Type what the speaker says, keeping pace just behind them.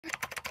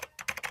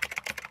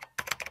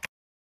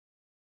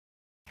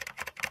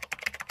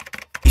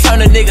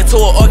turn a nigga to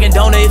an organ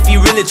donor if he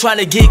really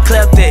tryna get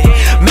clapped at.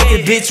 Make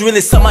a bitch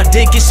really suck my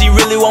dick if she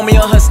really want me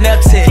on her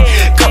Snapchat.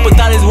 Couple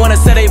thotties wanna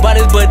sell they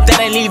bodies, but that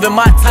ain't even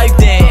my type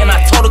then. And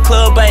I told the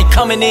club I ain't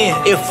coming in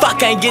if I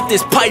can't get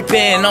this pipe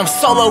in. I'm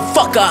solo,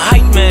 fuck a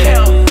hype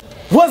man.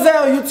 What's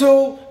up,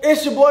 YouTube?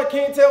 It's your boy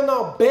Kvng,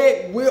 now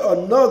back with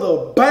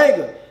another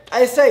banger.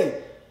 I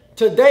say,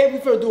 today we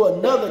finna do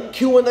another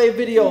Q&A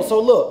video.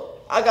 So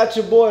look, I got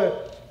your boy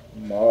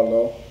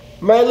Marlo.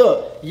 Man,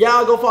 look,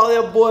 y'all go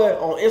follow that boy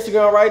on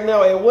Instagram right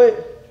now at what?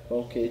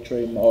 Okay,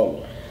 Trey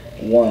Marlo.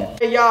 1.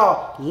 Hey,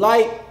 y'all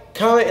like,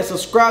 comment, and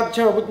subscribe to the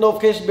channel with the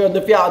notification bell. And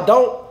if y'all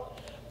don't,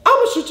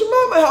 I'ma shoot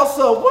your mama house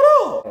up.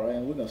 What up?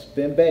 Alright, we're gonna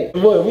spin back.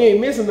 What, we ain't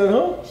missing nothing,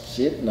 huh?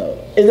 Shit, no.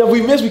 And if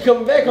we miss, we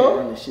coming back, huh?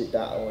 Running shit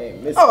down, we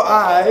ain't missing. Oh,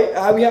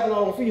 alright. We having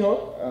on the feet, huh?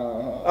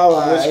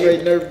 Alright.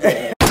 Straight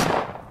nervous.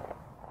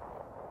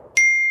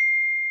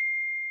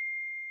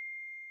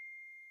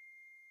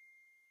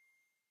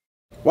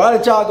 Why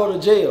did y'all go to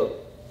jail?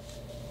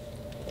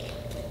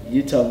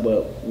 You talking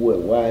about what,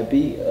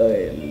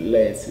 YB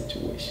last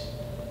situation?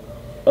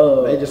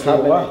 They just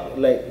said why?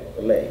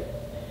 Like,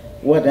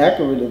 what I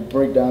could really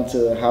break down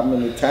to how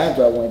many times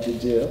I went to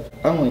jail.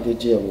 I went to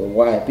jail with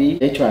YB.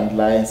 They trying to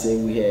lie and say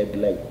we had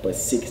like but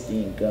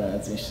 16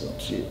 guns and some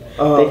shit.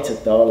 They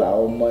took all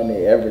our money,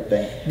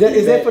 everything.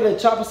 Is that for the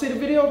Chopper City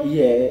video?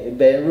 Yeah,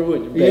 Baton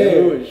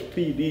Rouge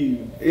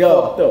PD.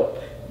 Fucked up.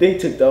 They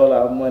took all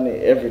our money,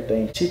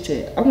 everything.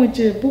 Chit-chat. I went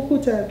to jail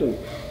buku time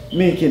though.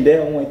 Me and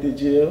Kendall went to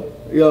jail.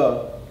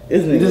 Yeah.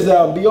 Isn't it? This is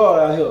our BR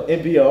out here.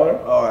 In BR.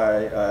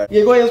 Alright.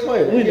 Yeah, go ahead and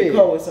explain. We in the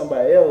car with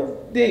somebody else.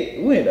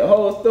 We in the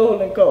whole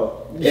stolen car.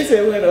 They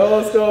said we in the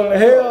whole stolen car.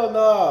 Hell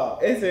nah.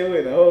 They said we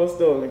in the whole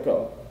stolen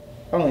car.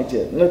 I went to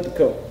jail. Looked a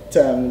couple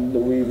times in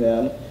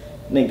Louisiana.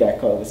 Nigga got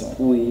caught with some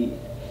weed.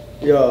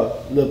 Yeah,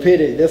 Lil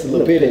Pitty. That's a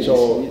Lil Pitty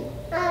show.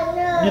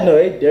 You know,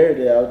 they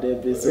dirty out there,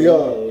 bitch. So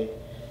yeah.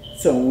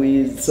 Some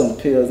weed, some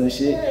pills and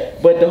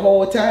shit. But the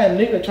whole time,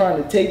 nigga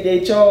trying to take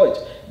their charge.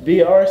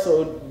 BR,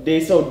 so they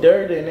so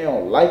dirty and they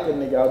don't like a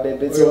nigga out there,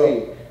 bitch.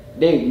 So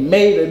they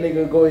made a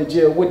nigga go in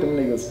jail with them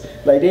niggas.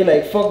 Like they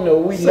like, fuck no,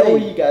 we know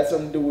you got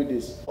something to do with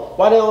this.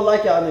 Why they don't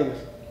like y'all niggas?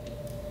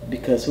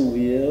 Because who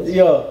we is.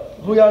 Yeah.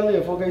 Who y'all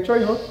live? Okay,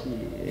 Trey, huh?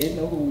 Yeah, they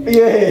know who we is.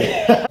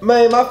 Yeah.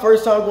 Man, my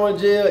first time going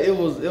to jail, it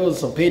was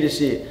some petty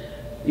shit.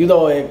 You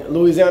know, in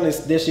Louisiana,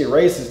 this shit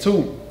racist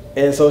too.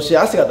 And so shit,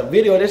 I still got the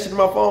video of that shit in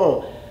my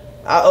phone.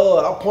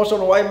 I punched on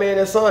the white man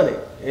at Sonic.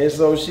 And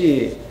so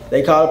shit,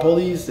 they called the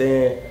police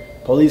and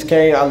police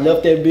came. I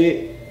left that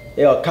bit.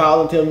 They were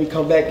calling, telling me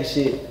come back and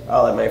shit. I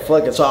was like, man,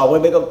 fuck it. So I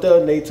went back up there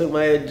and they took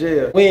my ass to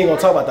jail. We ain't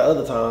gonna talk about the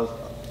other times.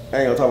 I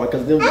ain't gonna talk about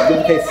because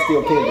them cases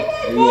still pending.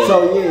 Yeah.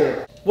 So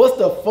yeah. What's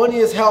the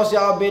funniest house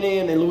y'all been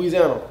in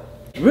Louisiana?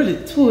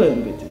 Really two of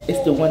them bitches.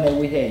 It's the one that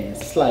we had in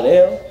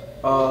Slidell.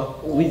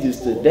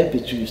 That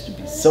bitch used to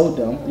be so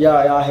dumb.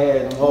 Yeah, y'all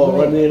had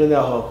running in and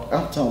out, huh?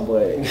 I'm talking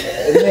about, man,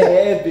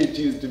 that bitch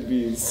used to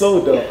be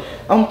so dumb.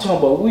 I'm talking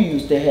about we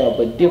used to have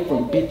a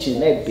different bitch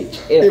in that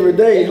bitch every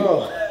day,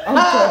 huh? I'm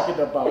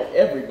talking about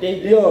every day.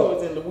 This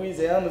was in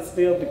Louisiana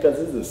still because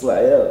it's in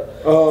Slidell.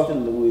 It's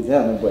in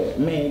Louisiana, but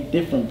man,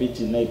 different bitch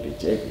in that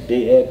bitch every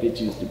day. That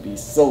bitch used to be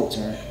so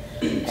turned.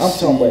 I'm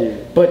talking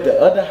about, but the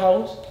other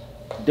house,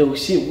 the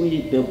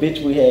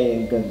bitch we had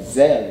in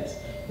Gonzales,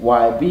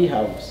 YB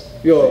house.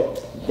 Yo,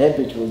 that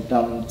bitch was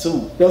dumb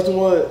too. That's the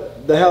one,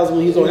 the house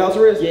when he was on house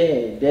arrest?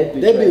 Yeah, that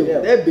bitch.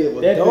 That bitch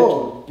was dumb. Bitch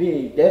was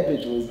big. That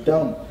bitch was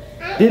dumb.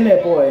 Then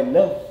that boy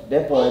left.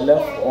 That boy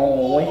left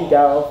on when he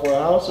got off for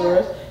house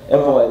arrest. That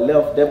boy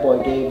left. That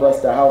boy gave us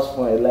the house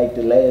for like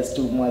the last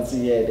 2 months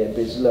he had that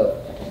bitch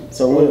left.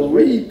 So we was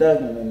really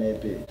thugging in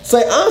that bitch.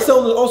 Say honestly,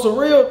 on some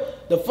real,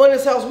 the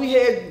funniest house we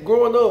had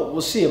growing up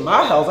was shit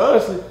my house.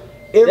 Honestly.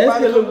 That's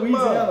the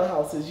Louisiana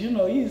houses. You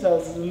know, these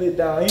houses live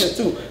down here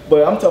too.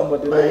 But I'm talking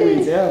about the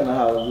Louisiana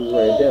houses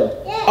right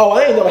there. Oh,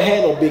 I ain't never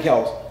had no big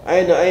house. I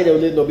ain't never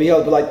lived in no big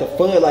house. But like the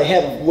fun, like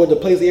having where the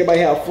place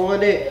everybody have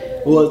fun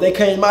at was they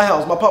came to my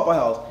house, my papa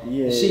house.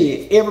 Yeah.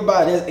 Shit,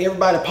 everybody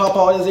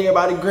papa, there's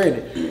everybody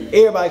grinning.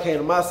 Everybody came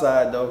to my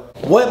side though.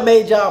 What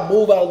made y'all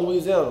move out of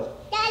Louisiana?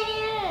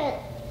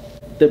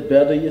 To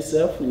better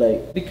yourself,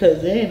 like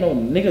because there ain't no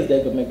niggas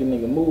that can make a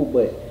nigga move,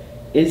 but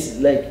it's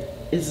like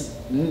it's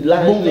a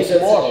lot of niggas.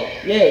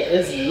 Yeah,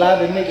 it's a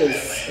lot of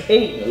niggas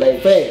hating.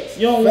 Like facts.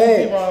 You don't want to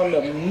be around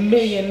a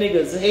million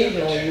niggas hating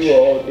on you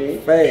all day.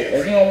 Facts.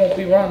 Like, you don't want to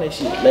be around that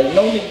shit. Like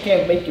no nigga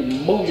can't make you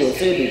move your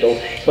city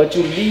though, but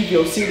you leave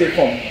your city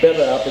from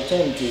better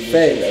opportunities.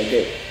 Facts. Like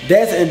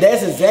that.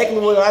 That's exactly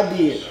what I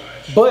did.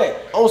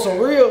 But on some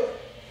real,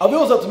 if it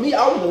was up to me,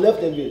 I would have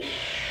left that bitch.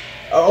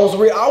 On some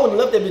real, I wouldn't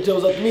have left that bitch. It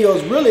was up to me. It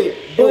was really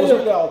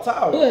all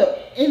tired.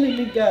 But any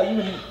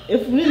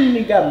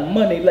nigga got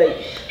money, like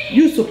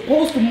you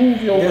supposed to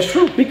move your. That's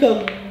true.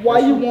 Because why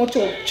you want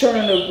your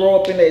children to grow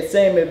up in that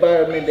same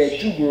environment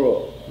that you grew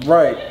up?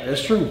 Right.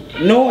 That's true.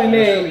 Knowing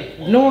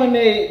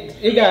that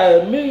it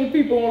got a million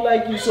people don't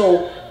like you,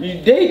 so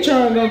They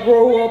trying to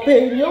grow up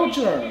paying your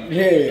turn.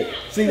 Yeah.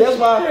 See, that's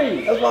why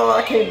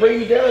I can't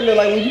bring you down there.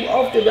 Like when you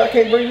off there, I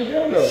can't bring you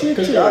down there.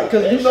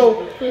 Because you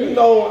know, I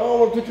don't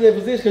want to put you in that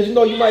position because you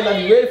know you might not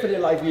be ready for that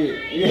life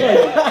yet.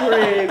 Yeah,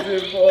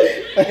 crazy,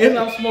 boy. And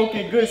I'm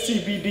smoking good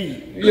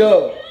CBD.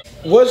 Yo,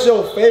 what's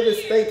your favorite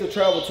state to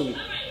travel to?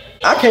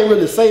 I can't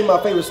really say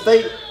my favorite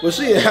state, but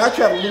shit, I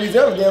travel to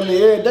Louisiana damn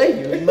near every day.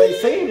 It may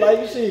seem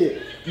like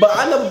shit, but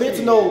I never been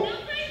to no.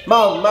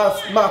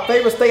 My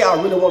favorite state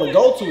I really want to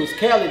go to is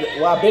Cali.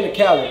 Well, I've been to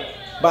Cali,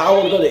 but I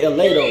want to go to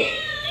LA though.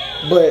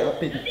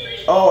 But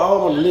I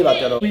don't want to live out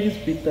there though. We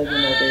just be thinking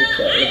about that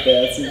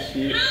Calabasas and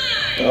shit.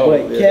 Oh,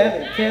 but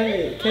yeah.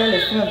 Cali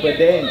fun, but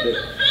they ain't the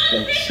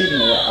like shit.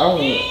 No, I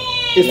want.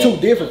 It's too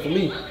different for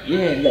me.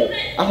 Yeah, like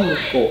I want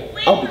to go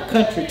out the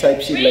country type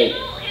shit. Like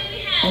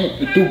I want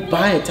to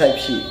Dubai type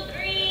shit.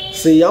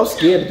 See, I'm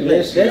scared to do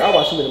that shit. I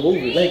watch too many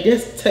movies. Like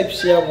this type of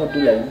shit I want to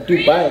do, like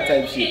Dubai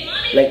type shit.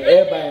 Like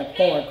everybody in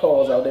foreign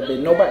cars out there, but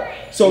nobody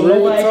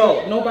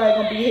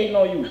gonna be hating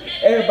on you.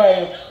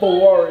 Everybody in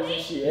Ferraris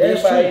and shit.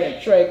 Everybody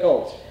in track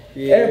coats.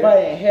 Yeah.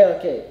 Everybody in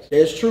Hellcats.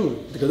 That's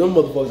true. Because them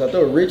motherfuckers out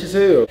there are rich as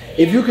hell.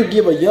 If you could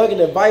give a youngin'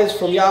 advice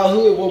from y'all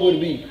hood, what would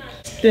it be?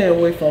 Stay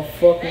away from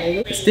fuck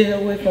niggas. Stay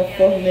away from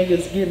fuck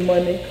niggas, get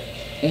money,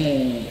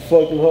 and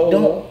fuck them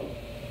hoes.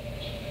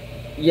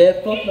 Yeah,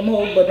 fuck them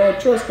hoes, but don't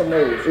trust them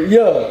hoes.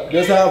 Yeah,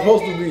 that's how it's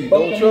supposed to be.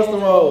 Don't trust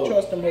them hoes. Don't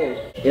trust them hoes.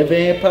 If it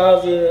ain't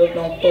positive,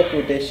 don't fuck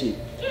with that shit.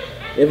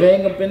 If it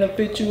ain't gonna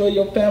benefit you or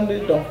your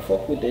family, don't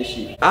fuck with that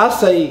shit. I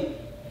say,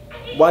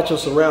 watch your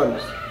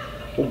surroundings.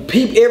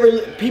 Peep every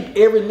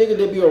nigga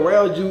that be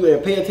around you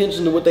and pay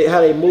attention to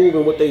how they move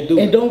and what they do.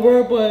 And don't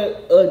worry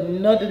about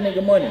another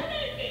nigga money,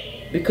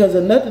 because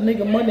another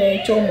nigga money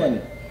ain't your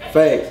money.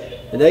 Facts.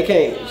 And they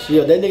can't.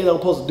 Shit, that nigga don't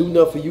supposed to do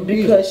nothing for you.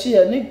 Because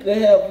shit, nigga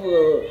have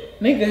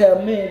 $1 million,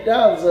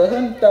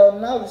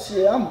 $100,000.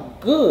 Shit, I'm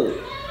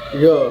good.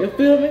 Yeah. You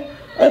feel me?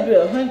 I be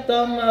 $100,000,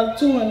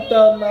 $200,000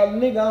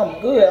 nigga.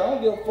 I'm good. I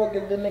don't give a fuck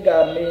if the nigga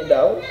got $1 million.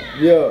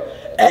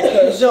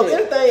 Yeah. So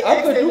anything,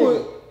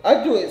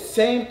 I do it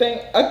same thing.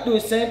 I do the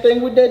same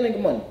thing with that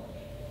nigga money.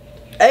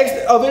 Ask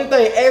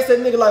that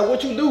nigga like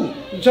what you do.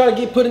 You try to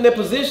get put in that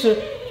position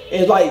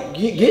and like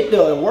get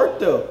there and work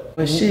there.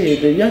 But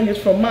shit, the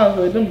youngest from my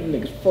hood, them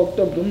niggas fucked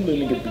up. Them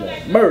little niggas be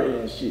like murder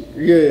and shit.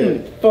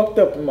 Yeah. Fucked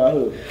up in my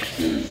hood.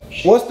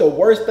 What's the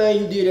worst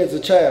thing you did as a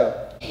child?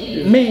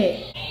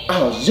 Man,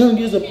 I was young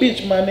as a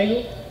bitch, my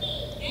nigga.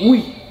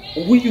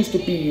 We used to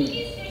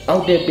be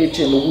out there bitch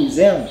in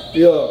Louisiana.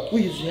 Yeah.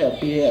 We used to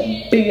have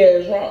big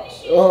ass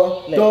rocks.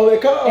 Like, throwing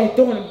at cars. And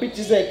throwing them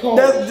bitches at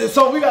cars.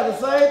 So we got the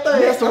same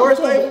thing. That's the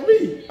worst thing for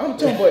me. I'm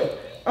talking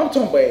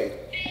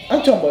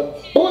about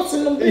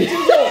busting them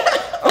bitches up.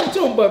 I'm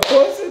talking about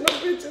busting them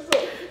bitches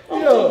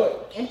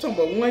up. I'm talking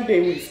about one day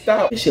we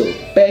stopped. This shit was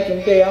back in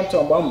the day. I'm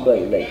talking about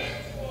like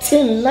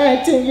 10,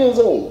 9, 10 years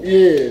old.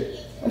 Yeah.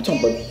 I'm talking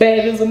about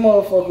bad as a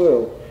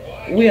motherfucker.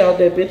 We out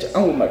there, bitch.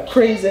 I'm with my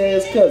crazy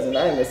ass cousin.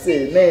 I ain't gonna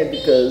say his name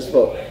because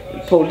for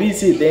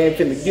police here, they ain't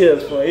finna get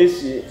us for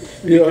his shit.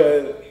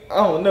 Because I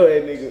don't know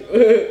that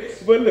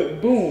nigga. But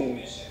look,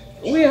 boom.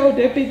 We out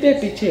there, bitch.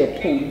 That bitch here,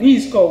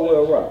 police car with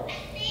a rock.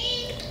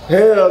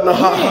 Hell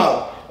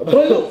nah.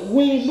 But look,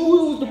 we knew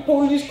it was the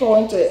police car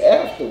until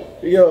after.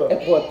 Yeah.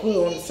 That boy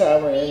put on the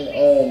siren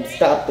and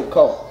stopped the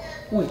car.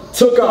 We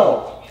took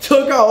off.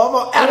 I'm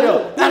out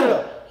of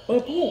there.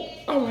 But boom,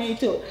 I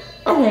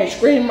ran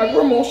straight in my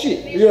grandma's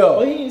shit. Yeah.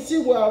 But he didn't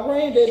see where I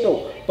ran that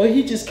though. But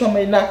he just come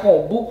and knock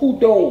on buku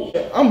doors.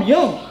 I'm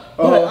young,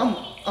 but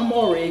I'm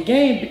already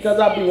game because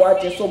I be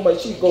watching so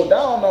much shit go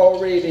down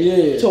already.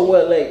 Yeah. To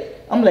where like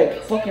I'm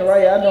like fucking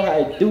right. I know how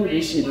to do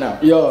this shit now.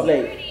 Yeah.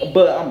 Like,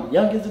 but I'm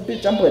young as a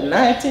bitch. I'm but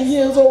 19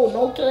 years old,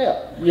 no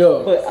cap.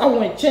 Yeah. But I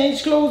went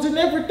change clothes and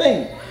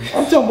everything.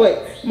 I'm talking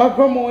about my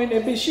grandma in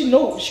that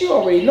bitch. She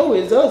already know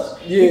it's us.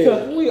 Yeah.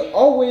 Because we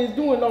always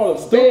doing all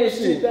the bad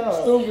shit down.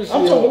 Stupid shit.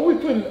 I'm talking about we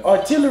putting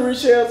artillery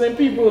shells in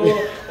people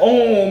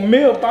on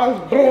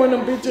mailbox, blowing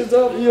them bitches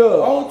up. Yeah.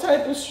 All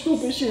type of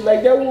stupid shit.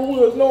 Like that what we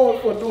was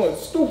known for doing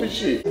stupid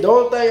shit. The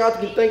only thing I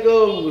could think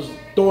of was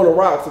throwing the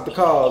rocks at the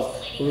cars.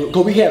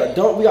 Cause we got a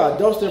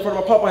dumpster in front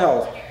of my papa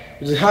house.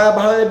 We just hide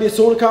behind that bitch,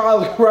 soon the car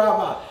was ride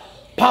by,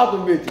 pop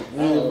them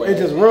bitches, and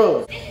just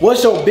run.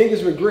 What's your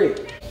biggest regret?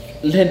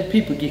 Letting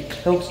people get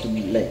close to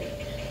me, like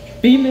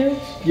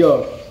females.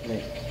 Yeah.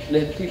 Like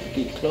letting people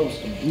get close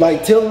to me.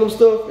 Like telling them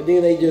stuff, and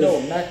then they just.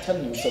 No, not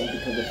telling them something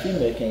because a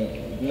female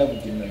can't never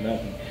get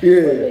nothing.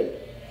 Yeah. But like,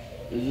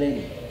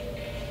 lady.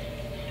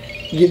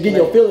 You get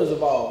your feelings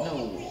involved.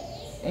 No,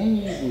 and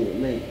you would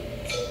like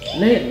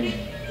letting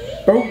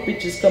broke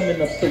bitches come in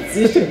a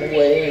position where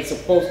they ain't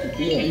supposed to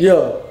be in.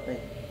 Yeah.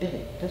 Like,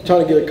 that's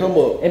trying to get a come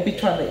up. And be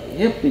trying to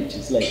help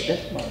bitches. Like,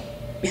 that's my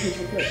biggest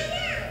regret.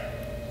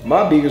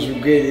 My biggest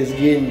regret is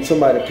getting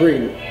somebody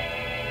pregnant.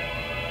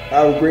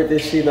 I regret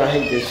this shit and I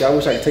hate this shit. I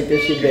wish I could take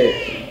that shit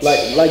back.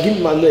 Like give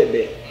me my nut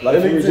back.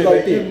 Like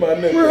give me my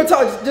nut real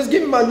talk, just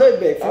give me my nut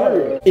back for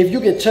real. If you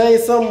could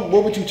change something,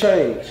 what would you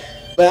change?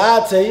 But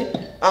I'll tell you,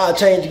 I'll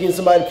change getting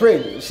somebody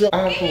pregnant. So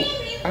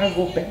I'll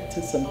go back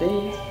to some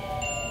days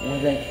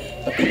when like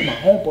a couple of my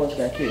homeboys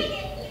got killed,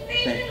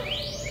 like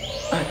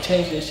I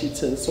changed that shit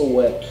to so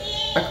what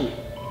I could,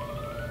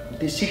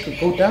 this shit could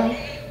go down,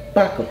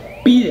 but I could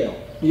beat them.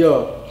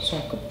 Yeah. So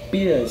I could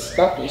beat her and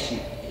stop that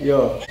shit.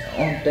 Yeah.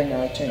 Only thing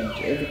I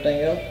changed.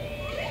 Everything else,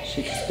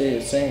 shit can stay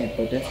the same,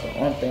 but that's the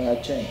only thing I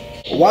changed.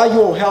 Why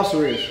you on house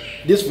arrest?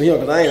 This for him,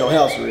 cause I ain't on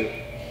house arrest.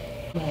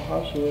 I'm on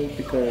house arrest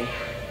because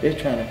they're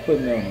trying to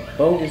put me on a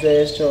bogus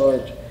ass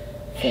charge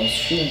from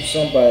shooting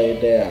somebody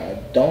that I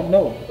don't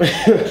know.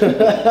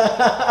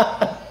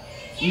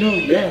 No,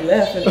 y'all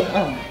laughing.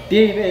 I'm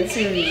dead ass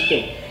serious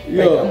though.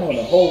 Like, I'm on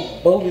a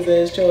whole bogus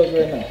ass charge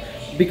right now.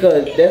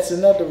 Because that's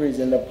another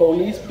reason the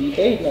police be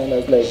hating on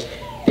us. Like,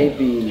 they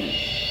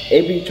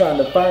be trying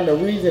to find a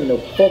reason to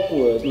fuck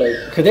with us. Like,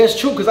 cause that's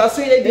true. Cause I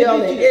see they did all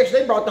that extra.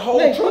 They brought the whole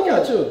truck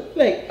out too.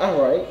 Like, all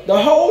right, the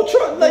whole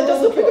truck, like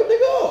just to pick a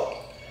nigga up.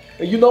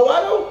 And you know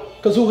why though?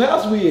 Cause who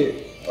house we at?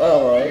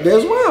 All right,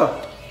 that's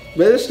wild.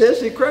 Man, that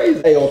shit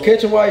crazy. Hey, gonna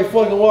catch him while he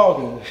fucking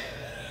walking.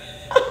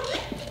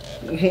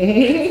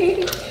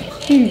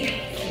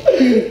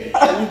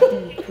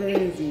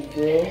 Crazy,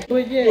 bro.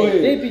 But yeah,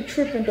 they be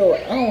tripping though.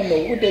 I don't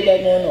know what they got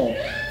going on.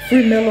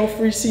 Free Mello,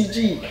 free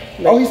CG.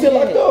 Like, oh, he still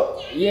locked up?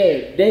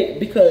 Yeah,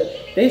 because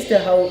they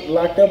still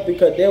locked up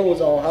because they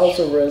was on house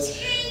arrest.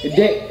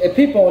 And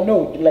people don't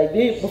know, like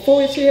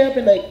before this shit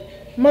happened, like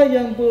my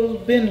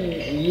Youngboy been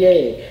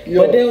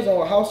but they was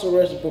on house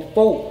arrest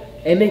before,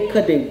 and they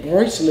cut their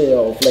bracelet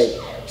off, like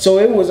so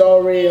it was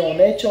already on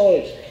that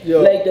charge.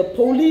 Like the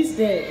police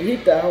didn't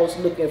hit the house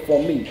looking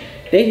for me.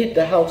 They hit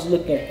the house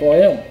looking for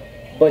him.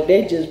 But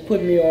they just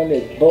put me on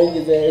this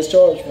bogus ass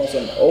charge for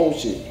some old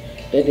shit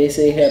that they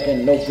say happened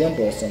in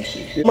November or some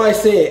shit. You might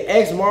say,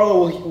 ask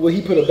Marlo, will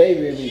he put a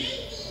baby in me?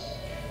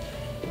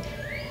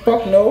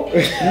 Fuck no.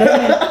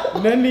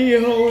 None of you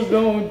hoes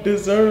don't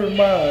deserve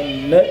my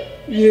nut.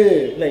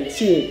 Yeah. Like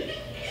shit.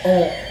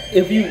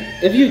 If you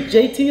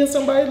JT or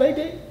somebody like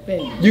that,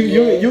 then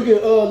you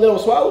can let him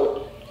swallow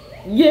it?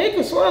 Yeah, it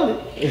can swallow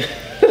it.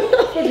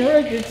 Fucking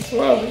right, it can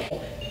swallow it.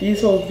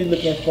 These hoes be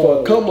looking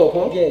for a come up,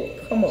 huh? Yeah,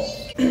 come up.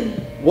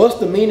 What's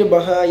the meaning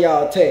behind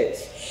y'all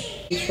tats?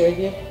 This right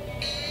here,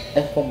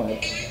 that's for my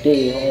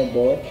dead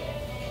homeboy.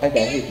 I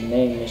got his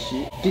name and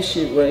shit. This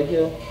shit right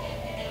here,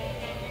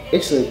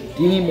 it's a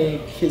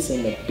demon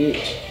kissing a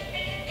bitch.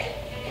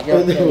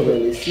 Y'all can't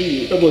really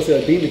see it. That boy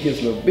said a demon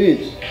kissing a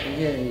bitch.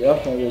 Yeah, y'all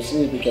can't really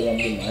see it because I'm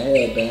getting my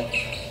hair done.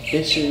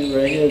 This shit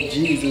right here,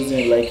 Jesus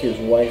and like his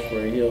wife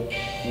right here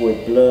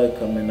with blood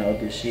coming out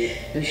this shit.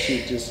 This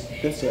shit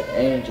this an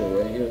angel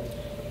right here.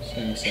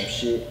 Saying some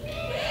shit.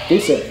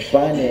 This a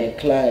Bonnie and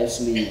Clyde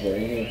sleeve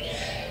right here.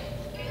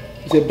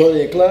 You said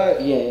Bonnie and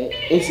Clyde? Yeah,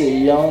 it's a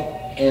young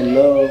and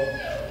love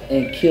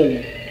and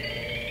killing.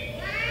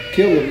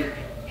 Killing?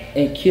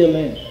 And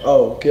killing.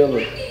 Oh,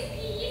 killing.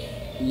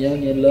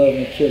 Young and love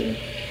and killing.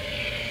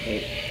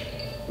 Like,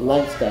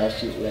 lifestyle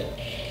shit, like.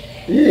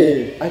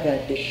 Yeah. I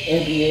got the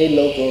NBA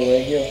logo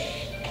right here.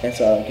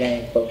 That's our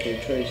gang 4K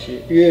trade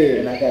shit. Yeah.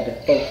 And I got the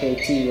 4K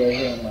T right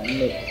here on my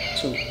neck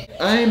too.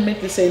 I ain't meant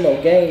to say no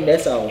gang,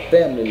 that's our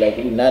family, like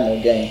we not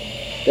no gang.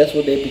 That's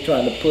what they be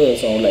trying to put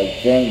us on,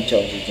 like gang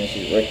charges and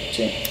shit, record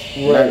chain.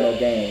 Right. Not no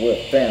gang, we're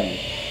family.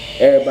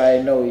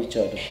 Everybody know each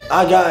other.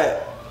 I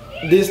got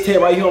this tat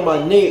right here on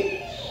my neck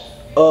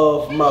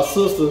of my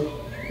sister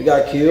that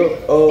got killed.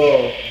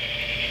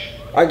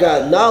 I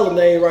got Nala's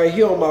name right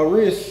here on my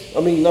wrist.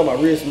 I mean, not my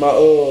wrist, my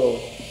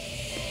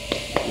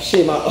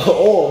my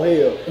arm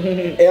here.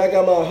 And I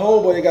got my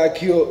homeboy that got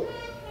killed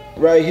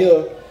right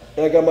here.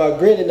 And I got my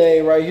granny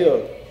name right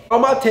here. All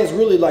my tats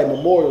really like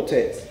memorial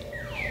tats.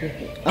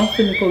 I'm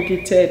finna go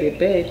get tatted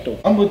bad though.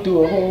 I'm gonna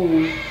do a whole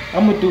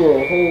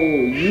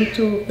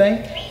YouTube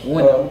thing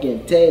when I'm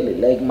getting tatted.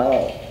 Like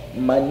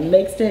my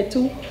next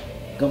tattoo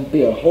gonna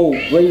be a whole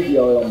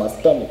graveyard on my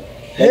stomach.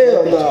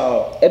 Hell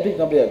no. That bitch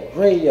gonna be a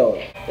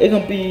graveyard. It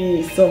gonna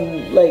be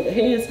some like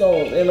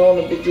headstones, and on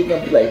the bitch it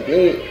gonna be like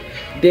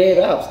dead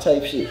ops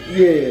type shit.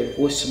 Yeah.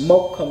 With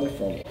smoke coming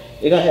from it.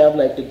 It gonna have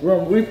like the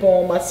Grim Reaper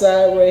on my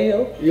side right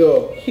here.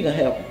 Yeah. He gonna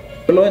have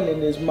blood in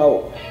his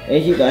mouth,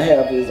 and he gonna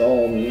have his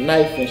own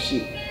knife and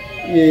shit.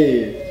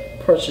 Yeah.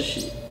 Pressure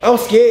shit. I'm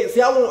scared.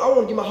 See, I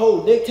want to get my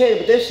whole neck tatted,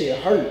 but that shit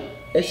hurt.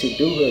 That shit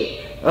do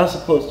hurt. I'm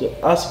supposed to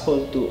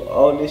do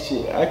all this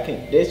shit. That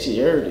shit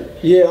hurt it.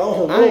 Yeah, I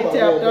don't know. I ain't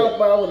tapped out,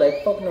 but I was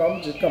like, fuck no,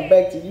 I'm just come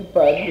back to you,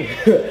 partner.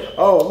 I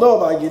don't know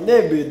about getting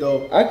that bit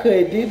though. I could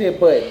have did it,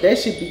 but that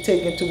shit be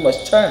taking too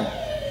much time.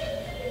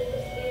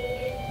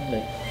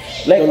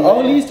 Like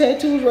all these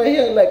tattoos right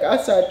here, like I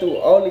sat through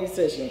all these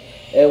sessions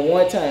at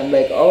one time.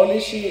 Like all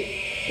this shit,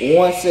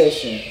 one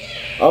session.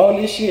 All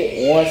this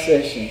shit, one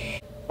session.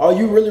 Are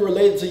you really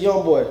related to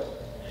Youngboy?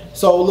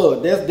 So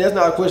look, that's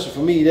not a question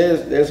for me.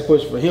 That's a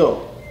question for him.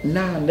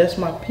 Nah, that's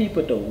my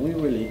people though. We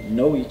really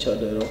know each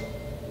other though.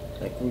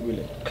 Like we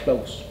really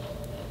close.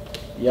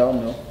 Y'all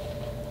know.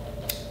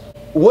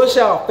 What's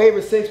y'all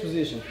favorite sex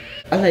position?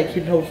 I like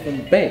hitting over from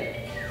the back.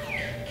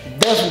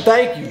 That's what,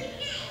 thank you.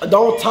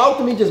 Don't talk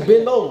to me, just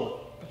bend over.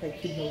 like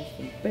hitting hoes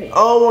from the back. I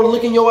don't want to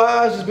look in your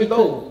eyes, just bend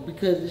over.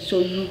 Because it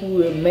shows you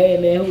who a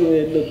man and who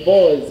a little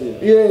boys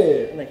is.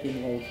 Yeah. I like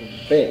hitting hoes from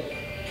the back.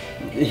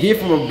 Hit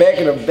from the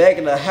back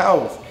of the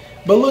house.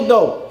 But look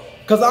though,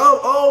 cause I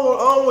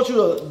don't want you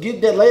to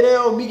get that lay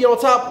down, me get on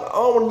top. I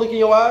don't want to look in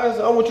your eyes.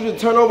 I want you to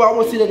turn over. I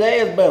want to see that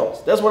ass bounce.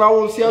 That's what I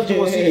want to see. I just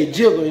want to see it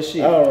jiggle and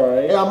shit. All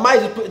right. And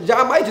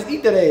I might just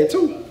eat that ass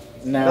too.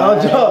 Nah,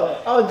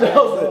 I'm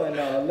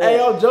joking. Hey,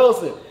 I'm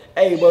joking.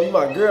 Hey, but you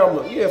my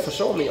girl. Yeah, for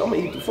sure. I'm gonna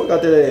eat the fuck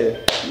out that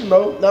ass. You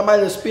know, I might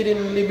just spit in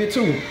a little bit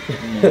too.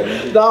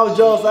 No, I'm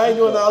joking. I ain't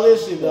doing all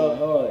this shit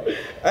though.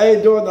 I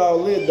ain't doing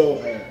all this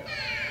though.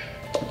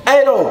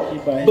 Hey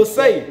though, but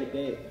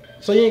say,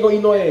 so you ain't gonna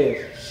eat no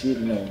ass? Shit,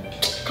 no.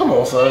 Come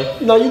on, son.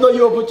 You know you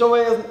don't put your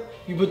ass,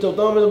 you put your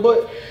thumb in the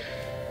butt.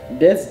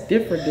 That's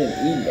different than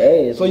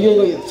eating ass. So you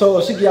ain't gonna,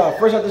 so she get out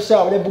fresh out the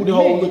shower, that booty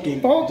hole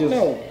looking just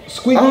no.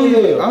 squeaky I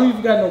as don't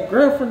even got no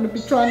girlfriend to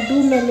be trying to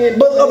do nothing. That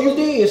but if you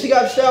did, she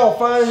got the shower,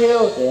 fine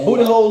hell,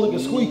 booty hole looking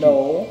squeaky.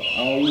 No,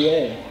 oh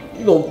yeah.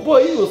 You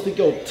gonna stick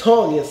your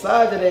tongue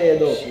inside that ass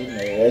though. Shit, no,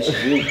 that's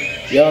true.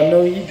 Y'all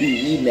know you be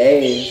eating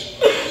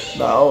ass.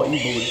 Nah, I don't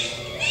eat booty.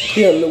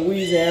 He a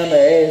Louisiana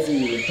ass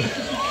eater.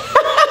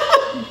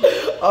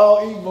 I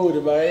don't eat booty,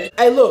 man.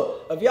 Hey,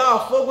 look, if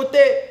y'all fuck with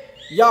that,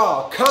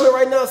 y'all comment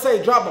right now and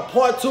say drop a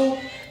part 2.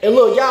 And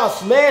look, y'all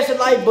smash the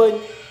like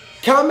button,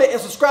 comment and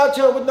subscribe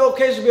to the channel with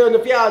notification bell. And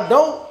if y'all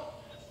don't,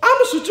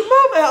 I'ma shoot your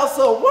mama house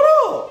up. What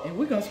up? And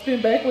we gonna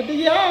spin back with the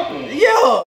Yall. Yeah.